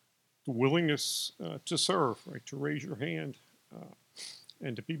 The willingness to serve, right? To raise your hand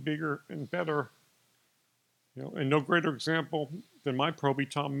and to be bigger and better. And no greater example than my probie,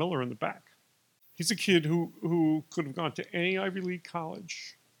 Tom Miller, in the back. He's a kid who could have gone to any Ivy League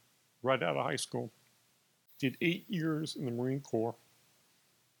college right out of high school, did 8 years in the Marine Corps,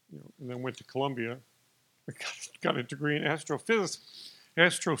 and then went to Columbia, got a degree in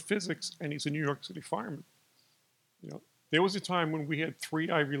astrophysics, and he's a New York City fireman. There was a time when we had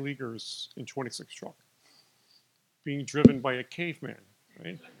 3 Ivy Leaguers in 26 truck, being driven by a caveman,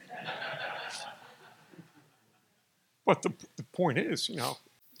 right? But the point is,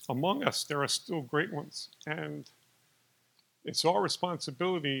 among us, there are still great ones. And it's our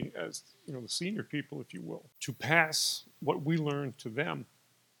responsibility as, the senior people, if you will, to pass what we learned to them,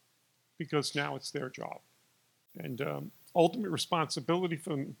 because now it's their job. And ultimate responsibility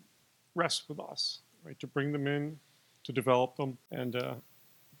for them rests with us, right? To bring them in, to develop them. And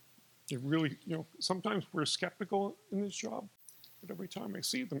it really, sometimes we're skeptical in this job, but every time I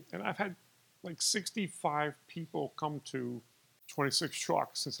see them, and I've had like 65 people come to 26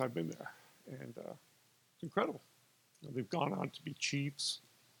 trucks since I've been there. And it's incredible. They've gone on to be chiefs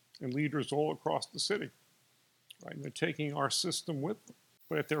and leaders all across the city, right? And they're taking our system with them.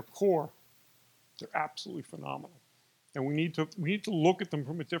 But at their core, they're absolutely phenomenal. And we need to look at them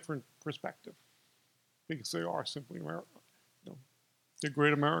from a different perspective, because they are simply American. They're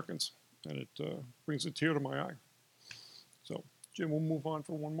great Americans, and it brings a tear to my eye. So, Jim, we'll move on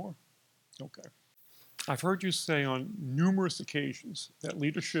for one more. Okay. I've heard you say on numerous occasions that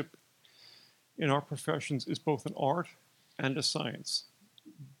leadership in our professions is both an art and a science,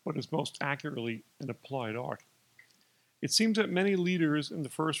 but is most accurately an applied art. It seems that many leaders in the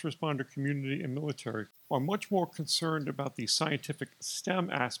first responder community and military are much more concerned about the scientific STEM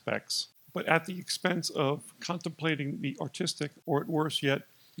aspects, but at the expense of contemplating the artistic, or at worst yet,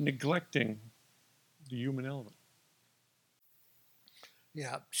 neglecting the human element.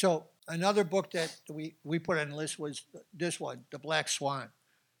 Yeah. So another book that we put on the list was this one, The Black Swan.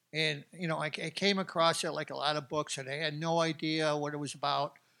 And, I came across it like a lot of books, and I had no idea what it was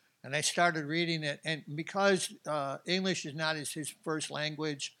about. And I started reading it. And because English is not his first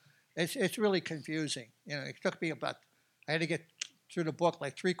language, it's really confusing. It took me I had to get through the book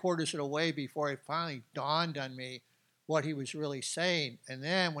like 3/4 of the way before it finally dawned on me what he was really saying. And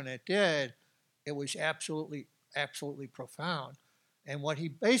then when it did, it was absolutely, absolutely profound. And what he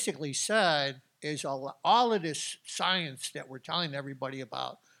basically said is all of this science that we're telling everybody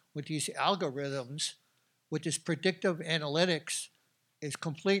about with these algorithms, with this predictive analytics, is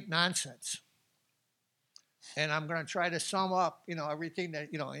complete nonsense. And I'm going to try to sum up, everything that,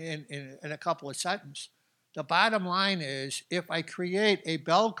 in a couple of sentences. The bottom line is, if I create a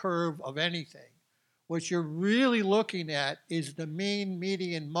bell curve of anything, what you're really looking at is the mean,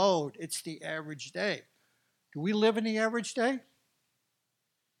 median, mode. It's the average day. Do we live in the average day?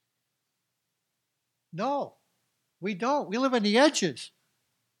 No, we don't. We live on the edges,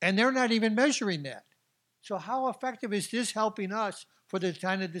 and they're not even measuring that. So how effective is this helping us for the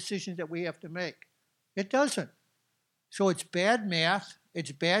kind of decisions that we have to make? It doesn't. So it's bad math,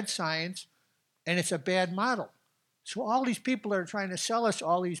 it's bad science, and it's a bad model. So all these people that are trying to sell us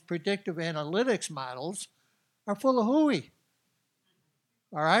all these predictive analytics models are full of hooey.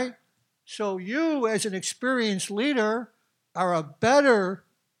 All right? So you, as an experienced leader, are a better,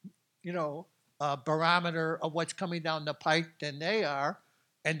 barometer of what's coming down the pike than they are.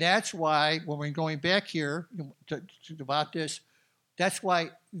 And that's why, when we're going back here about this, that's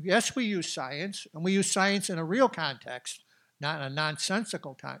why, yes, we use science, and we use science in a real context, not in a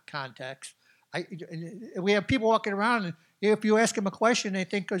nonsensical context. We have people walking around If you ask them a question, they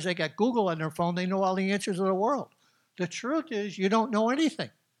think because they got Google on their phone, they know all the answers of the world. The truth is you don't know anything.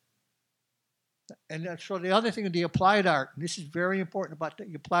 And so the other thing, the applied art, and this is very important about the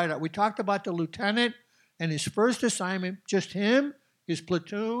applied art. We talked about the lieutenant and his first assignment, just him, his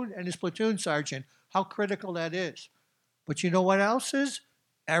platoon, and his platoon sergeant, how critical that is. But you know what else is?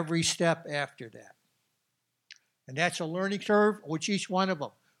 Every step after that. And that's a learning curve, which each one of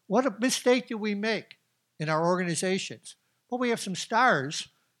them. What a mistake do we make in our organizations? Well, we have some stars,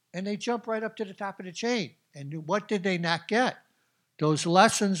 and they jump right up to the top of the chain. And what did they not get? Those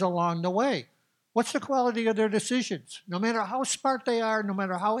lessons along the way. What's the quality of their decisions? No matter how smart they are, no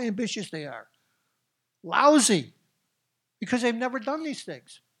matter how ambitious they are. Lousy. Because they've never done these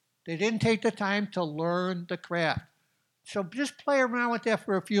things. They didn't take the time to learn the craft. So just play around with that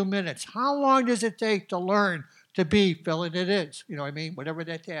for a few minutes. How long does it take to learn to be, fill in it is, you know what I mean, whatever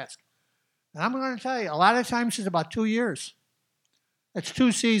that task. And I'm going to tell you, a lot of times it's about 2 years. That's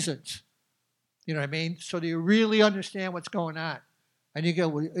 2 seasons. You know what I mean? So do you really understand what's going on? And you go,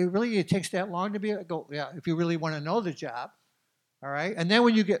 well, it takes that long to be, go, yeah, if you really want to know the job. All right? And then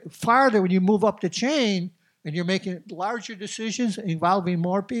when you get farther, when you move up the chain and you're making larger decisions involving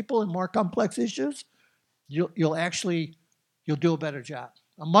more people and more complex issues, you'll do a better job,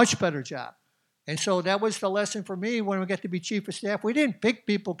 a much better job. And so that was the lesson for me when we got to be chief of staff. We didn't pick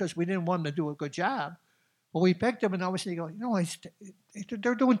people because we didn't want them to do a good job. But we picked them, and obviously you go,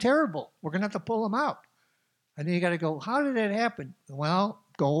 they're doing terrible. We're going to have to pull them out. And then you got to go, how did that happen? Well,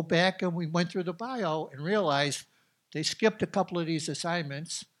 go back, and we went through the bio and realized they skipped a couple of these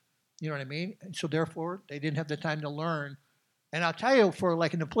assignments. You know what I mean? And so therefore, they didn't have the time to learn. And I'll tell you, for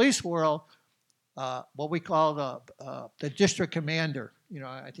like in the police world, what we call the district commander. You know,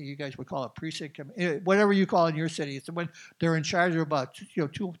 I think you guys would call it precinct commander, whatever you call it in your city. It's when they're in charge of about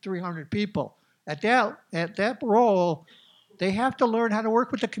 200-300 people. At that role, they have to learn how to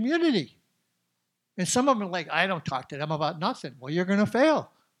work with the community. And some of them are like, I don't talk to them about nothing. Well, you're going to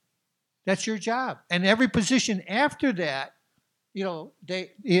fail. That's your job. And every position after that,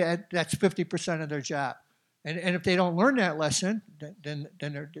 that's 50% of their job. And if they don't learn that lesson, then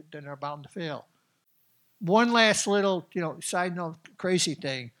they're bound to fail. One last little, side note, crazy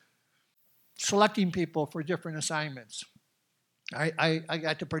thing. Selecting people for different assignments. I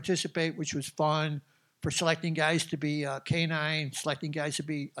got to participate, which was fun, for selecting guys to be a K-9, selecting guys to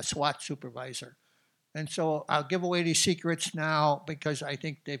be a SWAT supervisor. And so I'll give away these secrets now because I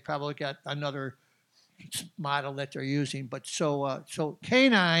think they probably got another model that they're using. But so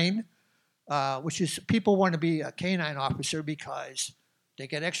K-9, which is people want to be a K-9 officer because they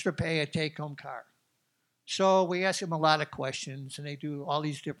get extra pay, a take-home car. So we ask them a lot of questions, and they do all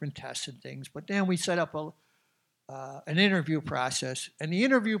these different tests and things. But then we set up an interview process. And the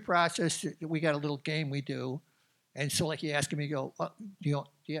interview process, we got a little game we do. And so like you ask them, you go, do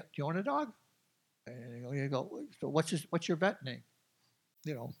you own a dog? And you go, so what's your vet name?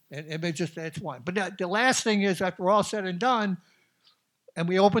 And that's one. But the last thing is, after we're all said and done, and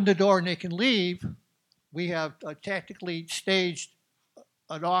we open the door and they can leave, we have tactically staged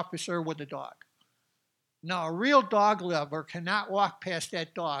an officer with a dog. Now, a real dog lover cannot walk past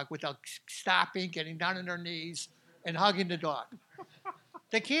that dog without stopping, getting down on their knees, and hugging the dog.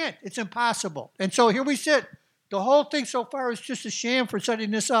 They can't. It's impossible. And so here we sit. The whole thing so far is just a sham for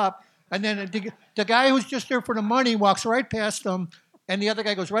setting this up. And then the guy who's just there for the money walks right past them, and the other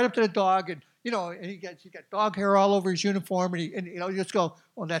guy goes right up to the dog, and and he got dog hair all over his uniform, and you just go,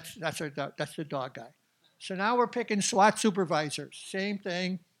 well, that's the dog guy. So now we're picking SWAT supervisors. Same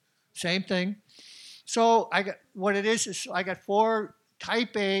thing. So I got 4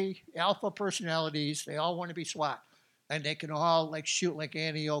 type A alpha personalities. They all want to be SWAT, and they can all shoot like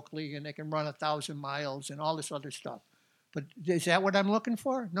Annie Oakley, and they can run 1,000 miles and all this other stuff. But is that what I'm looking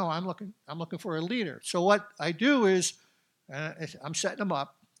for? No, I'm looking for a leader. So what I do is I'm setting them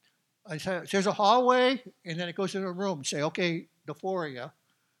up. I say, there's a hallway, and then it goes into a room. Say, okay, the 4 of you,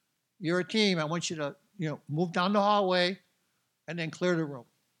 you're a team. I want you to move down the hallway, and then clear the room.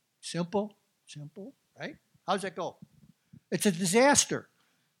 Simple, right? How's that go? It's a disaster.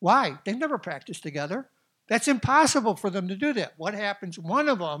 Why? They've never practiced together. That's impossible for them to do that. What happens? One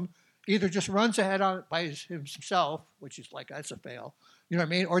of them either just runs ahead on by himself, which is like, that's a fail, you know what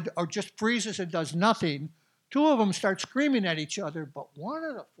I mean? Or just freezes and does nothing. 2 of them start screaming at each other, but one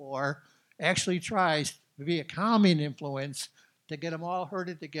of the 4 actually tries to be a calming influence to get them all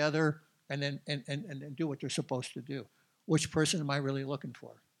herded together and then do what they're supposed to do. Which person am I really looking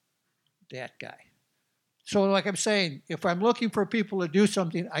for? That guy. So like I'm saying, if I'm looking for people to do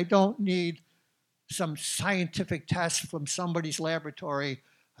something, I don't need some scientific test from somebody's laboratory.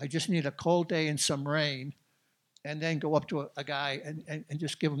 I just need a cold day and some rain, and then go up to a guy and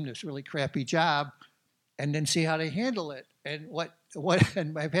just give him this really crappy job, and then see how they handle it. And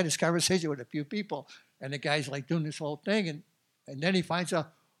and I've had this conversation with a few people, and the guy's like doing this whole thing, and then he finds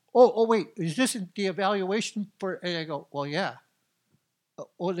out, oh wait, is this the evaluation for? And I go, well, yeah.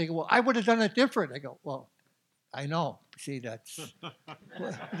 Or they go, well, I would have done it different. I go, well, I know. See, that's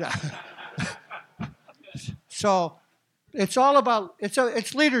so. It's all about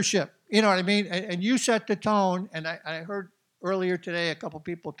it's leadership. You know what I mean? And you set the tone. And I heard earlier today a couple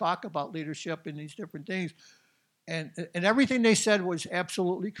people talk about leadership and these different things, and everything they said was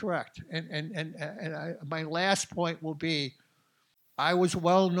absolutely correct. My last point will be, I was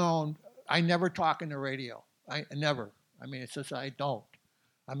well known. I never talk in the radio. I never. I mean, it's just I don't.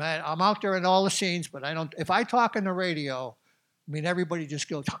 I'm out there in all the scenes, but I don't. If I talk in the radio, I mean, everybody just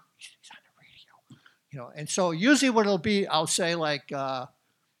goes, oh, he's on the radio, you know. And so usually what it'll be, I'll say like,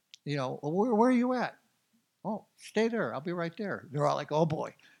 you know, well, where are you at? Oh, stay there. I'll be right there. They're all like, oh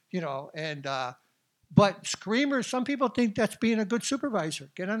boy, you know. And but screamers, some people think that's being a good supervisor.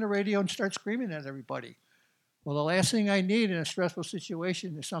 Get on the radio and start screaming at everybody. Well, the last thing I need in a stressful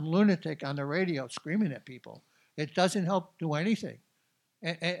situation is some lunatic on the radio screaming at people. It doesn't help do anything.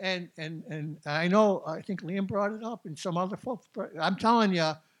 And I know, I think Liam brought it up and some other folks. I'm telling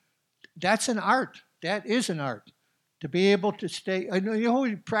you, that's an art. That is an art. To be able to stay, you know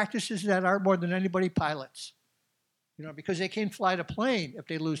who practices that art more than anybody? Pilots. You know, because they can't fly the plane if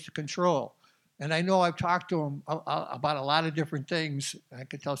they lose the control. And I know I've talked to them about a lot of different things. I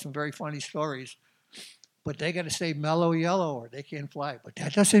could tell some very funny stories. But they got to stay mellow yellow or they can't fly. But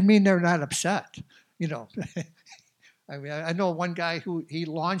that doesn't mean they're not upset, you know. I mean, I know one guy who he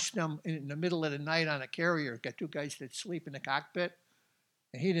launched them in the middle of the night on a carrier, got two guys that sleep in the cockpit,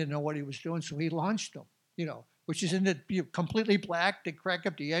 and he didn't know what he was doing, so he launched them, you know, which is in the completely black. They crack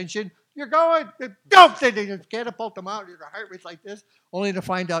up the engine. You're going, go! They just catapult them out. Your heart rate's like this, only to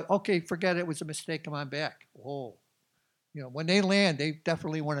find out, okay, forget it, was a mistake. Come on back. Whoa. You know, when they land, they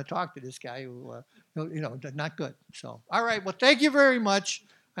definitely want to talk to this guy who, you know, not good. So, all right. Well, thank you very much.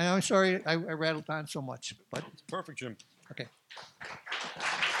 I'm sorry I rattled on so much, but It's perfect, Jim. Okay.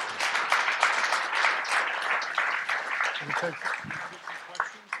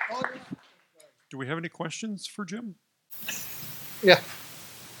 Do we have any questions for Jim? Yeah.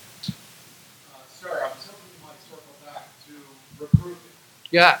 Sorry, I was hoping you might circle back to recruitment.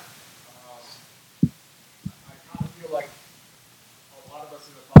 Yeah. I kind of feel like a lot of us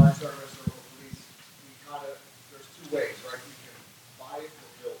in the fire service or police, there's two ways, right? We can buy it or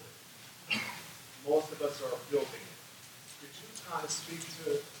build it. Most of us are building it. Could you kind of speak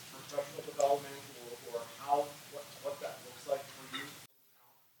to professional development or what that looks like for you?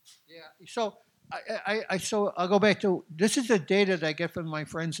 Yeah. So so I'll go back to, this is the data that I get from my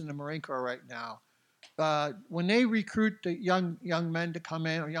friends in the Marine Corps right now. When they recruit the young men to come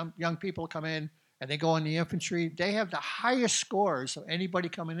in, or young people to come in, and they go in the infantry, they have the highest scores of anybody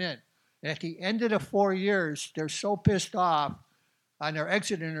coming in. And at the end of the 4 years, they're so pissed off on their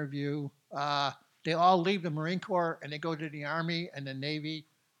exit interview, they all leave the Marine Corps and they go to the Army and the Navy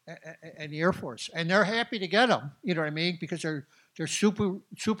and the Air Force. And they're happy to get them, you know what I mean? Because they're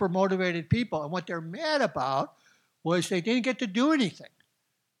super motivated people. And what they're mad about was they didn't get to do anything.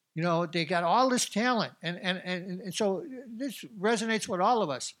 You know, they got all this talent. And so this resonates with all of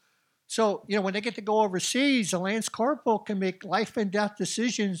us. So, you know, when they get to go overseas, the Lance Corporal can make life and death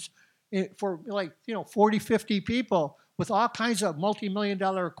decisions for 40, 50 people with all kinds of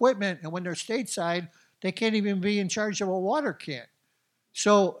multi-million-dollar equipment. And when they're stateside, they can't even be in charge of a water can.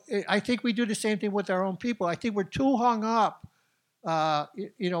 So I think we do the same thing with our own people. I think we're too hung up,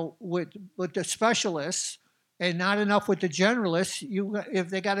 with the specialists and not enough with the generalists. If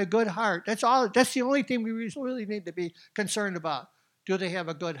they got a good heart, that's all. That's the only thing we really need to be concerned about. Do they have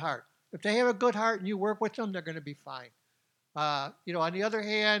a good heart? If they have a good heart and you work with them, they're going to be fine. On the other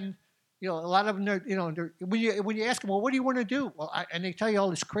hand, a lot of them, when you ask them, well, what do you want to do? Well, and they tell you all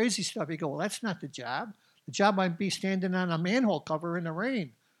this crazy stuff. You go, well, that's not the job. The job might be standing on a manhole cover in the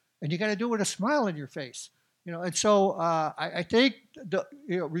rain, and you got to do it with a smile on your face. And so I think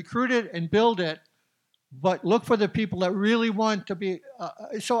recruit it and build it, but look for the people that really want to be.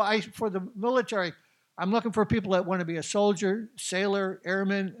 For the military, I'm looking for people that want to be a soldier, sailor,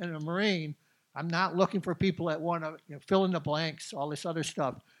 airman, and a Marine. I'm not looking for people that want to fill in the blanks, all this other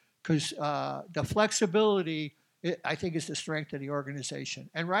stuff, because the flexibility, I think, is the strength of the organization.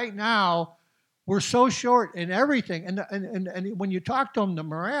 And right now, we're so short in everything. And when you talk to them, the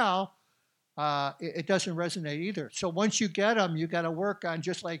morale, it doesn't resonate either. So once you get them, you got to work on,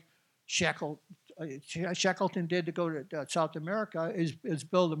 just like Shackleton did to go to South America, is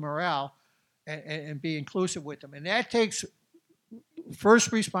build a morale. and be inclusive with them. And that takes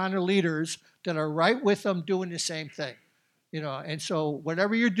first responder leaders that are right with them doing the same thing. And so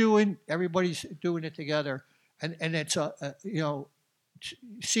whatever you're doing, everybody's doing it together. And it's,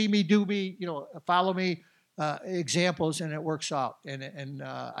 see me, do me, follow me, examples, and it works out. And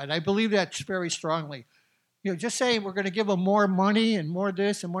I believe that very strongly. Just saying we're going to give them more money and more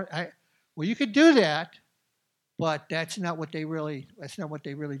this and more. Well, you could do that, but that's not what they really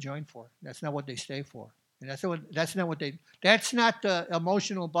join for. That's not what they stay for. And that's not the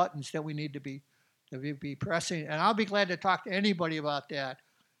emotional buttons that we need to be pressing. And I'll be glad to talk to anybody about that,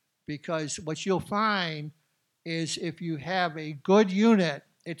 because what you'll find is if you have a good unit,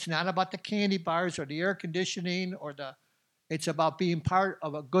 it's not about the candy bars or the air conditioning it's about being part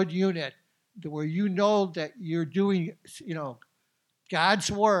of a good unit where that you're doing,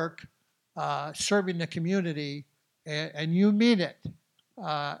 God's work, serving the community, and you mean it.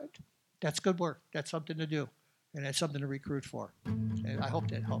 That's good work. That's something to do, and that's something to recruit for. And I hope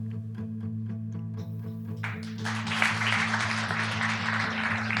that helped.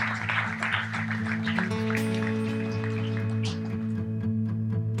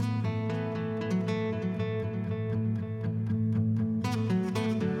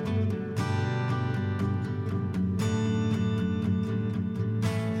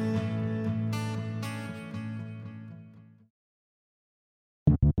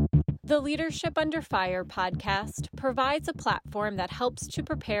 The Leadership Under Fire podcast provides a platform that helps to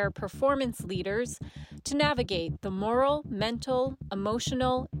prepare performance leaders to navigate the moral, mental,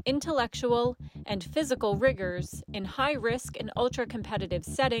 emotional, intellectual, and physical rigors in high-risk and ultra-competitive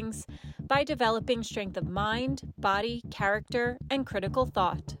settings by developing strength of mind, body, character, and critical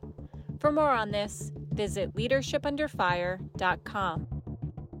thought. For more on this, visit leadershipunderfire.com.